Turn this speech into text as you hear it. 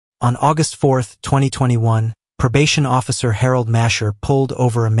On August 4, 2021, probation officer Harold Masher pulled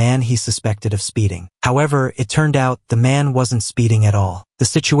over a man he suspected of speeding. However, it turned out the man wasn't speeding at all. The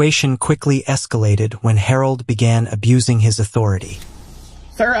situation quickly escalated when Harold began abusing his authority.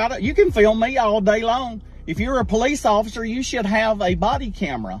 Sir, you can film me all day long. If you're a police officer, you should have a body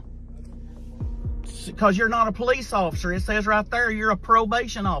camera. Because you're not a police officer. It says right there you're a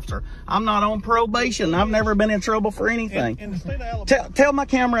probation officer. I'm not on probation. I've never been in trouble for anything. In the state of Alabama, tell my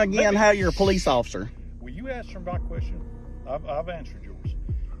camera again how you're a police officer. Well, you answered my question. I've answered yours.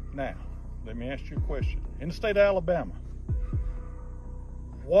 Now, let me ask you a question. In the state of Alabama,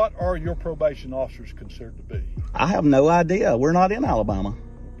 what are your probation officers considered to be? I have no idea. We're not in Alabama.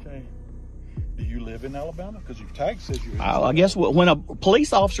 Okay. Do you live in Alabama? Because your tag says you're in I guess when a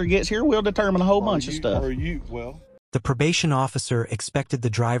police officer gets here, we'll determine a whole bunch of stuff. The probation officer expected the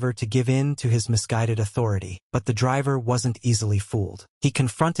driver to give in to his misguided authority, but the driver wasn't easily fooled. He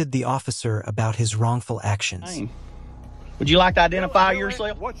confronted the officer about his wrongful actions. Dang. Would you like to identify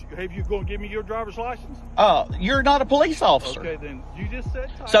yourself? Have you going to give me your driver's license? You're not a police officer. Okay, then you just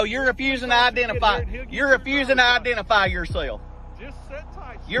said tight. So you're refusing to identify. You're refusing to identify yourself. Just sit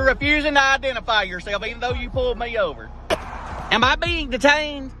tight. You're refusing to identify yourself, even though you pulled me over. Am I being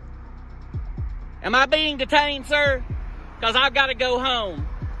detained? Am I being detained, sir? Because I've got to go home.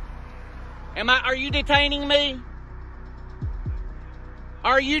 Are you detaining me?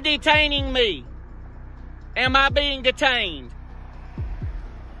 Are you detaining me? Am I being detained?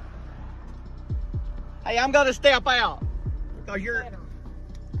 Hey, I'm going to step out. Because you're...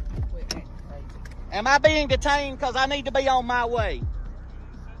 Am I being detained because I need to be on my way?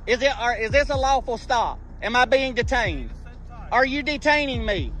 Is this a lawful stop? Am I being detained? Are you detaining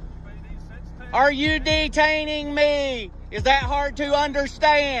me? Are you detaining me? Is that hard to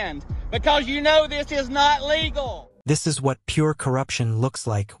understand? Because you know this is not legal. This is what pure corruption looks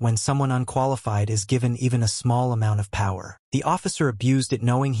like when someone unqualified is given even a small amount of power. The officer abused it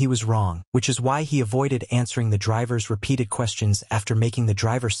knowing he was wrong, which is why he avoided answering the driver's repeated questions after making the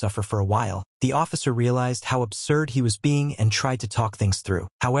driver suffer for a while. The officer realized how absurd he was being and tried to talk things through.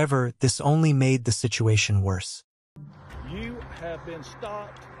 However, this only made the situation worse. You have been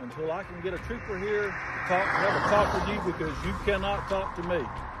stopped until I can get a trooper here to have a talk with you because you cannot talk to me.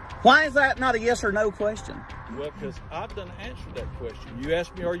 Why is that not a yes or no question? Well, because I've done answered that question. You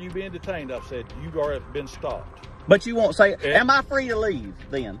asked me, are you being detained? I've said, you are been stopped. But you won't say, am I free to leave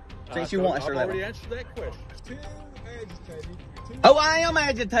then? Since you won't answer that. I've already answered that question. Too agitated. Oh, I am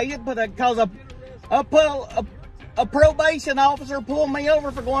agitated because a probation officer pulled me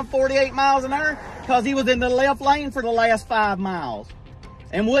over for going 48 miles an hour because he was in the left lane for the last 5 miles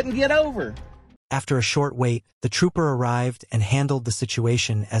and wouldn't get over. After a short wait, the trooper arrived and handled the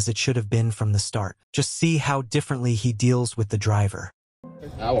situation as it should have been from the start. Just see how differently he deals with the driver.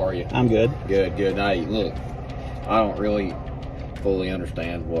 How are you? I'm good. Good. Hey, look, I don't really fully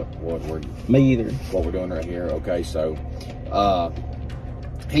understand what we're doing right here. Okay, so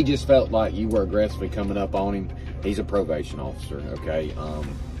he just felt like you were aggressively coming up on him. He's a probation officer. Okay,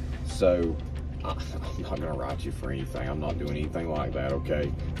 so I'm not gonna write you for anything. I'm not doing anything like that.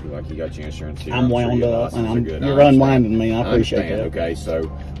 Okay, like you got your insurance here. I'm wound up, and you're unwinding me. I appreciate that. Okay, so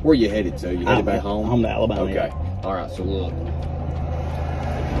where you headed to? You headed back home? Home to Alabama. Okay, yeah. All right. So look,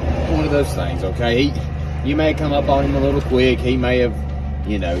 one of those things. Okay, you may come up on him a little quick. He may have,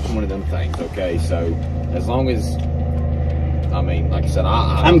 it's one of them things. Okay, so as long as, I mean, like I said,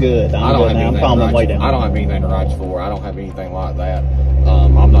 I'm good. I'm good now. I'm calming my way down. I don't have anything to write you for. I don't have anything like that.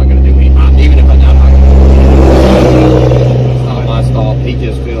 I'm not going to do anything. Even if it's not my stop, he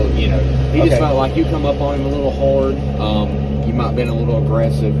just felt, he just felt like you come up on him a little hard. You might have been a little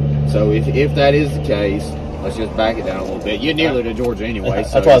aggressive. So if that is the case, let's just back it down a little bit. You're nearly to Georgia anyway.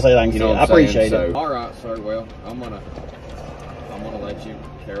 So, that's why I said I can see it. I appreciate it. So, all right, sir. Well, I'm gonna let you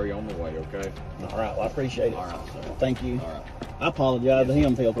carry on the way. Okay. All right. Well, I appreciate it. All right, sir. Thank you. All right. I apologize to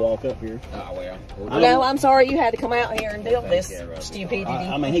him to walk up here. No, I'm sorry you had to come out here and deal with this stupidity.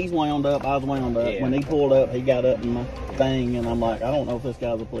 I mean, he's wound up. I was wound up. Yeah. When he pulled up, he got up in my thing, and I'm like, I don't know if this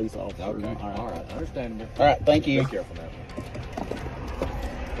guy's a police officer. Okay. All right. Understandable. All right. Thank you. Be careful now.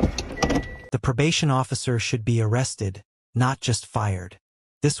 The probation officer should be arrested, not just fired.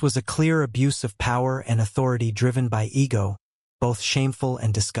 This was a clear abuse of power and authority driven by ego, both shameful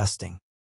and disgusting.